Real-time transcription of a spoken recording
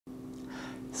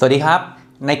สวัสดีครับ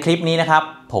ในคลิปนี้นะครับ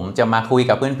ผมจะมาคุย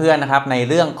กับเพื่อนๆนะครับใน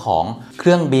เรื่องของเค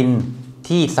รื่องบิน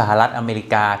ที่สหรัฐอเมริ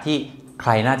กาที่ใค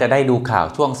รน่าจะได้ดูข่าว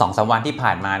ช่วง 2-3 วันที่ผ่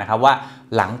านมานะครับว่า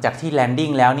หลังจากที่แลนดิ้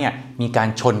งแล้วเนี่ยมีการ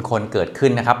ชนคนเกิดขึ้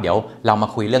นนะครับเดี๋ยวเรามา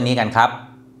คุยเรื่องนี้กันครับ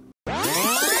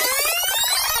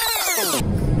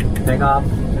Take off.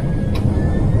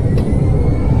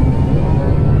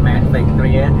 Match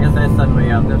 38 SS runway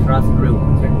of the thrust group.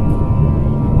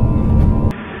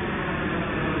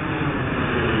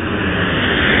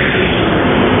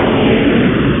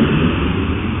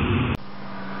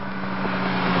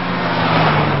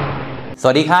ส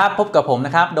วัสดีครับพบกับผมน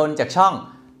ะครับดนจากช่อง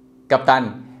กัปตัน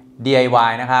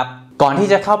DIY นะครับก่อนที่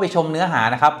จะเข้าไปชมเนื้อหา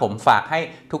นะครับผมฝากให้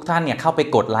ทุกท่านเนี่ยเข้าไป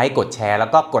กดไลค์กดแชร์แล้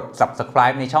วก็กด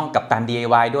Subscribe ในช่องกัปตัน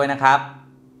DIY ด้วยนะครับ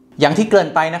อย่างที่เกริ่น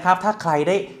ไปนะครับถ้าใครไ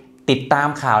ด้ติดตาม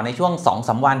ข่าวในช่วง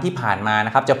 2-3 วันที่ผ่านมาน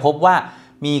ะครับจะพบว่า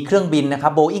มีเครื่องบินนะครั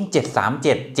บ Boeing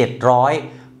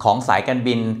 737-700 ของสายการ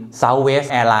บิน Southwest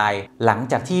Airlines หลัง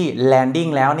จากที่แลนดิ้ง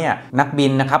แล้วเนี่ยนักบิ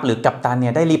นนะครับหรือกัปตันเนี่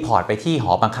ยได้รีพอร์ตไปที่ห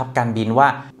อบังคับการบินว่า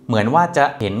เหมือนว่าจะ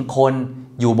เห็นคน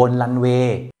อยู่บนรันเว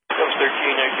ย์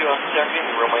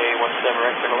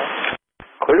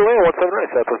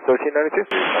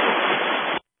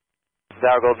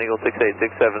Tower Golden Eagle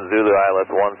 6867 Zulu ILS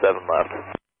 17 left.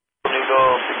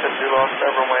 Eagle 67 left,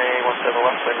 runway 17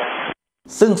 left, clear.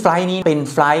 ซึ่งไฟล์นี้เป็น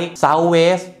ไฟล์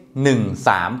Southwest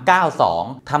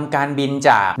 1392 ทำการบิน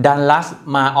จากดัลลัส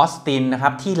มาออสตินนะครั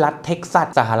บที่รัฐเท็กซัส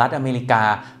สหรัฐอเมริกา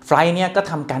ไฟล์นี้ก็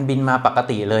ทำการบินมาปก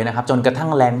ติเลยนะครับจนกระทั่ง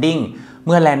แลนดิ้งเ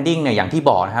มื่อแลนดิ้งเนี่ยอย่างที่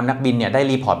บอกนะครับนักบินเนี่ยได้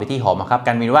รีพอร์ตไปที่หอบังคับก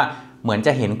ารบินว่าเหมือนจ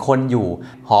ะเห็นคนอยู่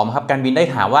หอบังคับการบินได้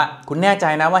ถามว่าคุณแน่ใจ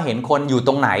นะว่าเห็นคนอยู่ต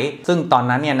รงไหนซึ่งตอน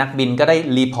นั้นเนี่ยนักบินก็ได้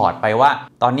รีพอร์ตไปว่า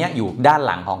ตอนนี้อยู่ด้านห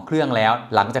ลังของเครื่องแล้ว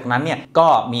หลังจากนั้นเนี่ยก็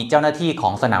มีเจ้าหน้าที่ขอ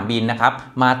งสนามบินนะครับ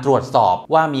มาตรวจสอบ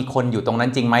ว่ามีคนอยู่ตรงนั้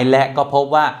นจริงไหมและก็พบ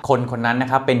ว่าคนคนนั้นนะ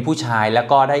ครับเป็นผู้ชายแล้ว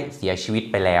ก็ได้เสียชีวิต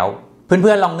ไปแล้วเ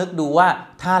พื่อนๆลองนึกดูว่า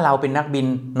ถ้าเราเป็นนักบิน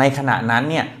ในขณะนั้น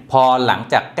เนี่ยพอหลัง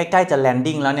จากใกล้ๆจะแลน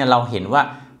ดิ้งแล้วเนี่ยเราเห็นว่า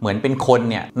เหมือนเป็นคน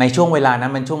เนี่ยในช่วงเวลานั้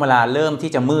นเป็นช่วงเวลาเริ่ม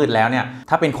ที่จะมืดแล้วเนี่ย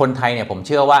ถ้าเป็นคนไทยเนี่ยผมเ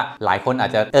ชื่อว่าหลายคนอา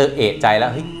จจะเอะใจแล้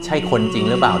วเฮ้ยใช่คนจริง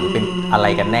หรือเปล่าหรือเป็นอะไร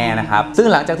กันแน่นะครับซึ่ง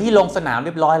หลังจากที่ลงสนามเ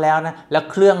รียบร้อยแล้วนะแล้ว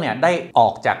เครื่องเนี่ยได้ออ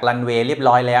กจากรันเวย์เรียบ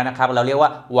ร้อยแล้วนะครับเราเรียกว่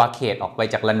าวาเคทออกไป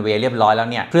จากรันเวย์เรียบร้อยแล้ว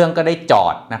เนี่ยเครื่องก็ได้จอ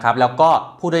ดนะครับแล้วก็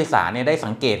ผู้โดยสารเนี่ยได้สั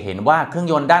งเกตเห็นว่าเครื่อง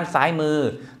ยนต์ด้านซ้ายมือ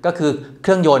ก็คือเค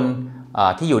รื่องยนต์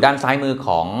ที่อยู่ด้านซ้ายมือข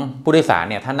องผู้โดยสาร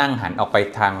เนี่ยถ้านั่งหันออกไป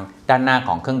ทางด้านหน้าข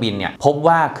องเครื่องบินเนี่ยพบ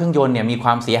ว่าเครื่องยนต์เนี่ยมีคว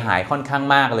ามเสียหายค่อนข้าง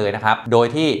มากเลยนะครับโดย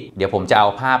ที่เดี๋ยวผมจะเอา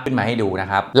ภาพขึ้นมาให้ดูนะ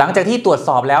ครับหลังจากที่ตรวจส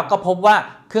อบแล้วก็พบว่า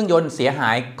เครื่องยนต์เสียหา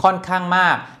ยค่อนข้างมา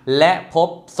กและพบ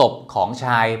ศพของช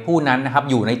ายผู้นั้นนะครับ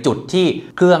อยู่ในจุดที่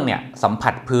เครื่องเนี่ยสัมผั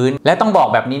สพื้นและต้องบอก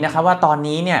แบบนี้นะครับว่าตอน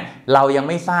นี้เนี่ยเรายัง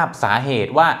ไม่ทราบสาเห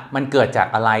ตุว่ามันเกิดจาก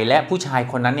อะไรและผู้ชาย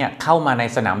คนนั้นเนี่ยเข้ามาใน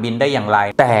สนามบินได้อย่างไร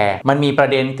แต่มันมีประ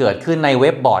เด็นเกิดขึ้นในเว็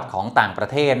บบอร์ดของต่างประ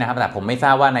เทศนะครับแต่ผมไม่ทร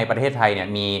าบว่าในประเทศไทยเนี่ย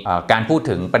มีการพูด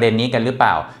ถึงประเด็นนี้กันหรือเป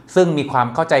ล่าซึ่งมีความ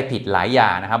เข้าใจผิดหลายอย่า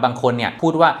งนะครับบางคนเนี่ยพู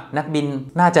ดว่านักบิน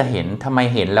น่าจะเห็นทำไม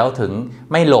เห็นแล้วถึง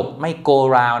ไม่หลบไม่โก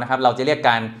ราวนะครับเราจะเรียก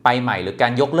การไปใหม่หรือกา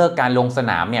รยกเลิกการลงส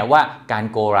นามเนี่ยว่าการ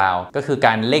โกราวก็คือก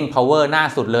ารเร่ง power หน้า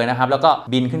สุดเลยนะครับแล้วก็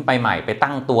บินขึ้นไปใหม่ไป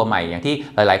ตั้งตัวใหม่อย่างที่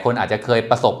หลายๆคนอาจจะเคย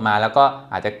ประสบมาแล้วก็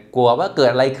อาจจะกลัวว่าเกิด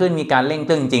อะไรขึ้นมีการเร่งเค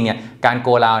รื่องจริงๆเนี่ยการโก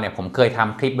ราวเนี่ยผมเคยท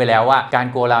ำคลิปไว้แล้วว่าการ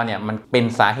โกราวเนี่ยมันเป็น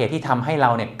สาเหตุที่ทำให้เร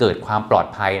าเนี่ยเกิดความปลอด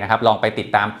ภัยนะครับลองไปติด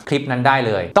ตามคลิปนั้นได้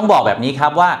เลยต้องบอกแบบนี้ครั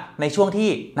บว่าในช่วงที่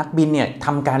นักบินเนี่ยท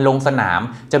ำการลงสนาม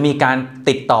จะมีการ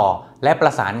ติดต่อและปร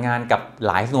ะสานงานกับห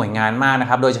ลายหน่วยงานมากนะ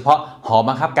ครับโดยเฉพาะหอ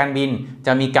บังคับการบินจ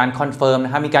ะมีการคอนเฟิร์มน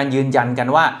ะครับมีการยืนยันกัน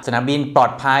ว่าสนามบินปลอ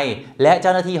ดภัยและเจ้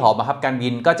าหน้าที่หอบังคับการบิ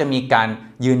นก็จะมีการ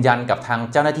ยืนยันกับทาง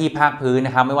เจ้าหน้าที่ภาคพื้นน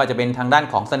ะครับไม่ว่าจะเป็นทางด้าน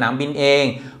ของสนามบินเอง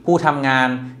ผู้ทำงาน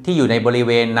ที่อยู่ในบริเ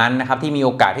วณนั้นนะครับที่มีโอ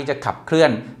กาสที่จะขับเคลื่อ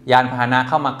นยานพาหนะ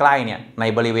เข้ามาใกล้เนี่ยใน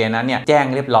บริเวณนั้นเนี่ยแจ้ง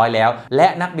เรียบร้อยแล้วและ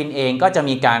นักบินเองก็จะ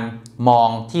มีการมอง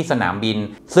ที่สนามบิน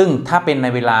ซึ่งถ้าเป็นใน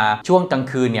เวลาช่วงกลาง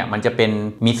คืนเนี่ยมันจะเป็น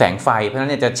มีแสงไฟเพราะฉะนั้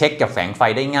นจะเช็คกับแสงไฟ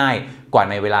ได้ง่ายกว่า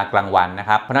ในเวลากลางวันนะ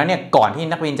ครับเพราะฉะนั้นเนี่ยก่อนที่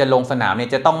นักบินจะลงสนามเนี่ย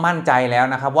จะต้องมั่นใจแล้ว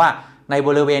นะครับว่าในบ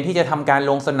ริเวณที่จะทำการ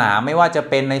ลงสนามไม่ว่าจะ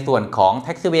เป็นในส่วนของแ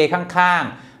ท็กซี่เวย์ข้าง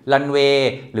ๆรันเวย์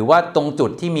หรือว่าตรงจุ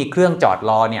ดที่มีเครื่องจอด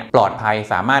รอเนี่ยปลอดภัย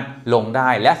สามารถลงได้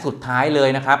และสุดท้ายเลย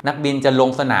นะครับนักบินจะลง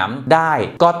สนามได้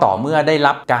ก็ต่อเมื่อได้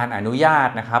รับการอนุญาต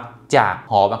นะครับจาก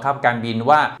หอบังคับการบิน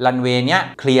ว่ารันเวย์เนี้ย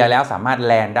เคลียร์แล้วสามารถแ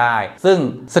ลนด์ได้ซึ่ง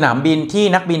สนามบินที่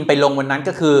นักบินไปลงวันนั้น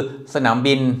ก็คือสนาม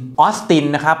บินออสติน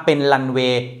นะครับเป็นรันเว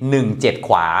ย์17ข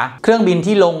วาเครื่องบิน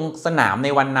ที่ลงสนามใน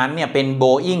วันนั้นเนี่ยเป็น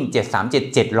Boeing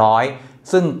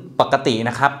 737-700ซึ่งปกติ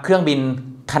นะครับเครื่องบิน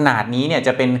ขนาดนี้เนี่ยจ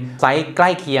ะเป็นไซส์ใกล้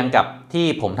เคียงกับ ที่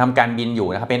ผมทำการบินอยู่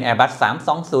นะครับเป็น Airbus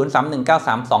 320 319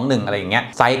 321อะไรอย่างเงี้ย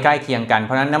ไซส์ใกล้เคียงกันเพ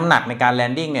ราะฉะนั้นน้ำหนักในการแล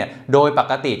นดิ้งเนี่ยโดยป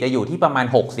กติจะอยู่ที่ประมาณ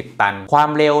60 ตันความ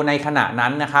เร็วในขณะนั้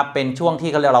นนะครับเป็นช่วงที่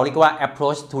เราเรียกว่า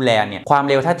approach to land เนี่ยความ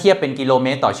เร็วถ้าเทียบเป็นกิโลเม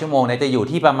ตรต่อชั่วโมงเนี่ยจะอยู่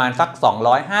ที่ประมาณสัก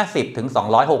250ถึง260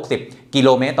กิโล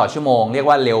เมตรต่อชั่วโมงเรียก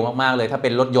ว่าเร็วมากๆเลยถ้าเป็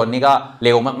นรถยนต์นี่ก็เ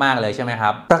ร็วมากๆเลยใช่ไหมค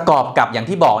รับประกอบกับอย่าง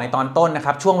ที่บอกในตอนต้นนะค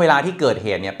รับช่วงเวลาที่เกิดเห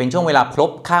ตุเนี่ยเป็นช่วงเวลาพล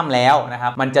บค่ำแล้วนะครั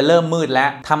บมันจะเริ่มมืดแล้ว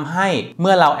ทำให้เ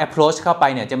มื่อเรา approach เข้าไป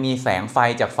เนี่ยจะมีแสงไฟ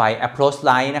จากไฟ approach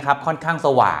light นะครับค่อนข้างส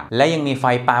ว่างและยังมีไฟ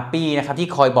ปาร์ปี้นะครับที่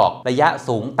คอยบอกระยะ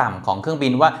สูงต่ำของเครื่องบิ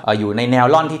นว่าอยู่ในแนว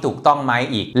ล่อนที่ถูกต้องไหม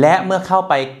อีกและเมื่อเข้า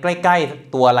ไปใกล้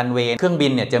ๆตัวรันเวย์เครื่องบิ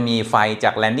นเนี่ยจะมีไฟจา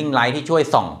ก landing light ที่ช่วย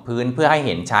ส่องพื้นเพื่อให้เ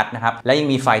ห็นชัดนะครับและยัง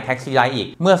มีไฟ taxi light อีก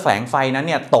เมื่อแสงไฟนั้น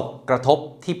เนี่ยตกกระทบ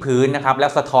ที่พื้นนะครับแล้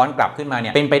วสะท้อนกลับขึ้นมาเนี่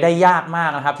ยเป็นไปได้ยากมา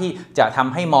กนะครับที่จะท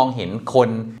ำให้มองเห็นคน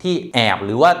ที่แอบห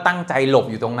รือว่าตั้งใจหลบ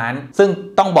อยู่ตรงนั้นซึ่ง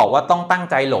ต้องบอกว่าต้องตั้ง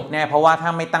ใจหลบแน่เพราะว่าถ้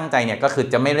าไม่ตั้งใจเนี่ยก็คือ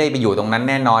จะไม่ได้ไปอยู่ตรงนั้น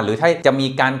แน่นอนหรือถ้าจะมี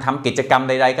การทำกิจกรรมใ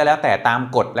ดๆก็แล้วแต่ตาม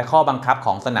กฎและข้อบังคับข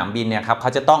องสนามบินเนี่ยครับเข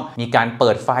าจะต้องมีการเปิ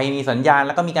ดไฟมีสัญญาณแ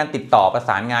ล้วก็มีการติดต่อประส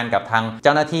านงานกับทางเ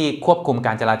จ้าหน้าที่ควบคุมก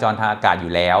ารจราจรทางอากาศอ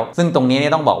ยู่แล้วซึ่งตรงนี้เนี่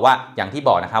ยต้องบอกว่าอย่างที่บ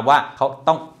อกนะครับว่าเขา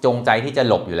ต้องจงใจที่จะ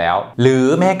หลบอยู่แล้วหรือ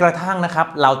แม้กระทั่งนะครับ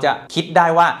เราจะคิดได้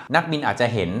ว่านักบินอาจจะ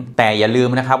เห็นแต่อย่าลืม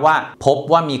นะครับว่าพบ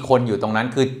ว่ามีคนอยู่ตรงนั้น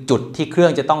คือจุดที่เครื่อ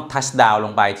งจะต้องทัชดาวน์ล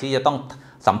งไปที่จะต้อง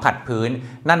สัมผัสพื้น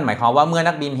นั่นหมายความว่าเมื่อ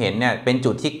นักบินเห็นเนี่ยเป็น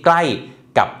จุดที่ใกล้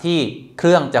กับที่เค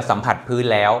รื่องจะสัมผัสพื้น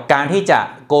แล้วการที่จะ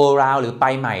go round หรือไป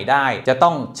ใหม่ได้จะต้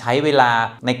องใช้เวลา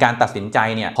ในการตัดสินใจ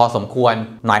เนี่ยพอสมควร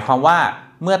หมายความว่า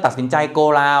เมื่อตัดสินใจ go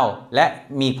round และ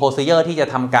มี procedure ที่จะ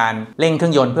ทำการเร่งเครื่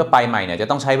องยนต์เพื่อไปใหม่เนี่ยจะ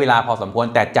ต้องใช้เวลาพอสมควร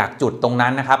แต่จากจุดตรงนั้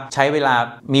นนะครับใช้เวลา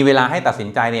มีเวลาให้ตัดสิน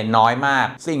ใจเนี่ยน้อยมาก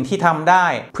สิ่งที่ทำได้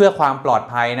เพื่อความปลอด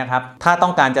ภัยนะครับถ้าต้อ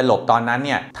งการจะหลบตอนนั้นเ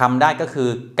นี่ยทำได้ก็คือ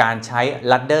การใช้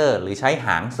ลัดเดอร์หรือใช้ห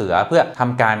างเสือเพื่อท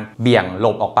ำการเบี่ยงหล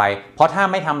บออกไปเพราะถ้า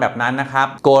ไม่ทำแบบนั้นนะครับ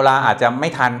go round อาจจะไม่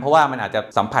ทันเพราะว่ามันอาจจะ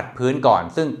สัมผัสพื้นก่อน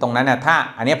ซึ่งตรงนั้นเนี่ยถ้า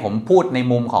อันนี้ผมพูดใน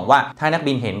มุมของว่าถ้านัก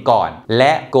บินเห็นก่อนแล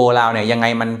ะ go round เนี่ยยังไง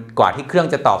มันกว่าที่เครื่อง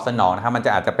จะตอบสนองนะครับมันจ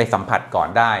ะอาจจะไปสัมผัสก่อน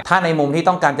ได้ถ้าในมุมที่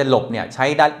ต้องการจะหลบเนี่ยใช้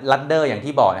ลัดเดอร์อย่าง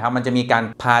ที่บอกนะครับมันจะมีการ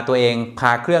พาตัวเองพ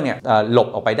าเครื่องเนี่ยหลบ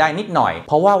ออกไปได้นิดหน่อยเ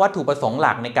พราะว่าวัตถุประสงค์ห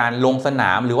ลักในการลงสน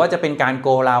ามหรือว่าจะเป็นการโก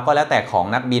ราวก็แล้วแต่ของ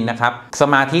นักบินนะครับส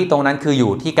มาธิตรงนั้นคืออ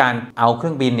ยู่ที่การเอาเค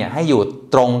รื่องบินเนี่ยให้อยู่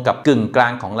ตรงกับกึ่งกลา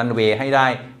งของรันเวย์ให้ได้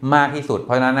มากที่สุดเพ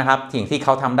ราะฉะนั้นนะครับสิ่งที่เข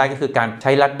าทำได้ก็คือการใ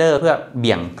ช้ลัดเดอร์เพื่อเ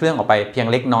บี่ยงเครื่องออกไปเพียง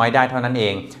เล็กน้อยได้เท่านั้นเอ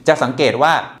งจะสังเกตว่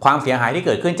าความเสียหายที่เ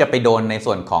กิดขึ้นจะไปโดนใน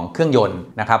ส่วนของเครื่องยนต์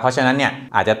นะครับเพราะฉะนั้นเนี่ย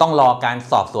อาจจะต้องรอการ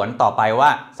สอบสวนต่อไปว่า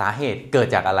สาเหตุเกิด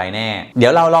จากอะไรแน่เดี๋ย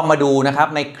วเราลองมาดูนะครับ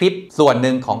ในคลิปส่วนห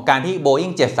นึ่งของการที่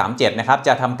Boeing 737นะครับจ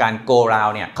ะทำการ go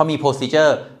round เนี่ยเขามี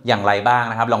procedure อย่างไรบ้าง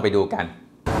นะครับลองไปดูกัน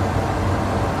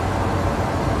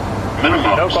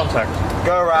No contact.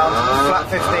 Go around, flat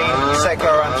 15, set go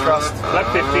around thrust. Flat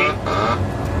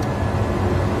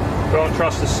 15. Go on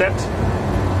thrust is set.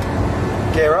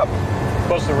 Gear up.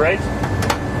 Positive rate.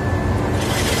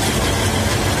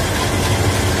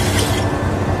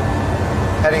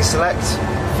 Heading select,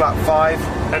 flat 5.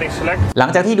 Heading select. หลัง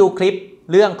จากที่ดูคลิป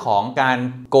เรื่องของการ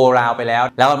go round ไปแล้ว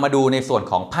เรามาดูในส่วน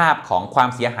ของภาพของความ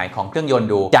เสียหายของเครื่องยนต์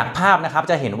ดูจากภาพนะครับ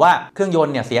จะเห็นว่าเครื่องยน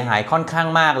ต์เนี่ยเสียหายค่อนข้าง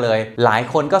มากเลยหลาย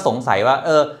คนก็สงสัยว่า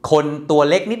คนตัว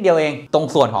เล็กนิดเดียวเองตรง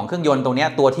ส่วนของเครื่องยนต์ตรงนี้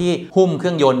ตัวที่หุ้มเค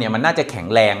รื่องยนต์เนี่ยมันน่าจะแข็ง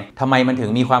แรงทำไมมันถึง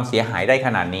มีความเสียหายได้ข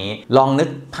นาดนี้ลองนึก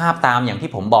ภาพตามอย่างที่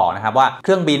ผมบอกนะครับว่าเค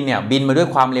รื่องบินเนี่ยบินมาด้วย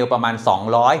ความเร็วประมาณ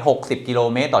260กิโล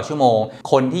เมตรต่อชั่วโมง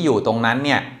คนที่อยู่ตรงนั้นเ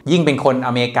นี่ยยิ่งเป็นคน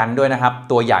อเมริกันด้วยนะครับ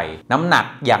ตัวใหญ่น้ำหนัก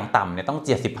อย่างต่ำเนี่ยต้อง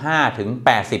75ถึง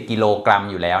80กิโลกรัม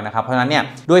อยู่แล้วนะครับเพราะฉะนั้นเนี่ย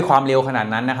ด้วยความเร็วขนาด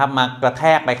นั้นนะครับมากระแท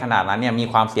กไปขนาดนั้นเนี่ยมี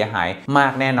ความเสียหายมา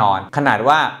กแน่นอนขนาด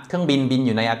ว่าเครื่องบินบินอ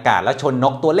ยู่ในอากาศแล้วชนน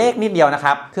กตัวเล็กนิดเดียวนะค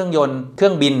รับเครื่อง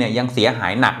บินเนี่ยยังเสียหา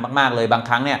ยหนักมากๆเลยบางค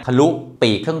รั้งเนี่ยทะลุ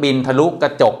ปีกเครื่องบินทะลุกร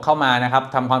ะจกเข้ามานะครับ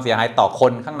ทำความเสียหายต่อค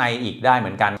นข้างในอีกได้เห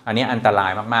มือนกันอันนี้อันตรา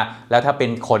ยมากๆแล้วถ้าเป็น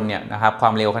คนเนี่ยนะครับควา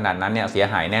มเร็วขนาดนั้นเนี่ยเสีย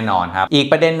หายแน่นอนครับอีก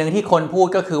ประเด็นหนึ่งที่คนพูด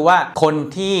ก็คือว่าคน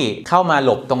ที่เข้ามาห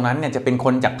ลบตรงนั้นเนี่ยจะเป็นค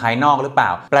นจากภายนอกหรือเปล่า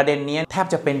ประเด็นนี้แทบ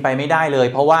จะเป็นไปไม่ได้เลย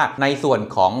เพราะว่าในส่วน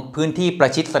ของพื้นที่ปร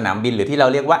ะชิดสนามบินหรือที่เรา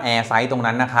เรียกว่าแอร์ไซต์ตรง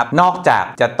นั้นนะครับนอกจาก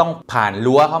จะต้องผ่าน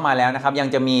รั้วเข้ามาแล้วนะครับยัง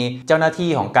จะมีเจ้าหน้าที่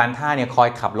ของการท่าเนี่ยคอย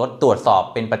ขับรถตรวจสอบ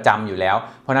เป็นประจำอยู่แล้ว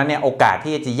เพราะนั้นเนี่ยโอกาส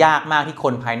ที่จะยากมากที่ค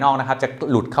นภายนอกนะครับจะ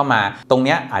หลุดเข้ามาตรง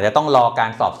นี้อาจจะต้องรอกา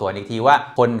รสอบสวนอีกทีว่า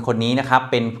คนนี้นะครับ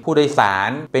เป็นผู้โดยสาร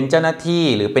เป็นเจ้าหน้าที่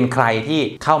หรือเป็นใครที่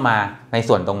เข้ามา ใน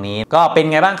ส่วนตรงนี้ก็เป็น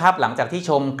ไงบ้างครับหลังจากที่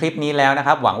ชมคลิปนี้แล้วนะค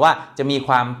รับหวังว่าจะมีค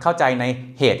วามเข้าใจใน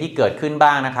เหตุที่เกิดขึ้น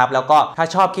บ้างนะครับแล้วก็ถ้า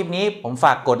ชอบคลิปนี้ผมฝ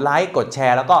ากกดไลค์กดแช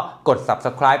ร์แล้วก็กด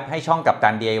Subscribe ให้ช่องกัปตั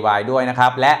น DIY ด้วยนะครั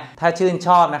บและถ้าชื่นช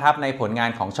อบนะครับในผลงาน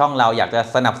ของช่องเราอยากจะ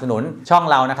สนับสนุนช่อง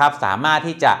เรานะครับสามารถ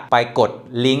ที่จะไปกด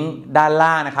ลิงก์ด้าน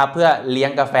ล่างนะครับเพื่อเลี้ย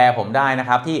งกาแฟผมได้นะ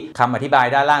ครับที่คำอธิบาย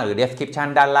ด้านล่างหรือ description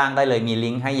ด้านล่างได้เลยมีลิ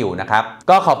งก์ให้อยู่นะครับ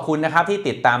ก็ขอบคุณนะครับที่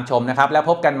ติดตามชมนะครับแล้ว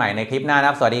พบกันใหม่ในคลิปหน้านะค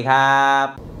รับสวัสดีครับ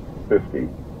50,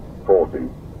 40,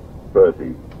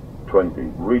 30,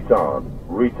 20, retard,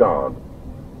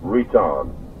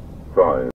 5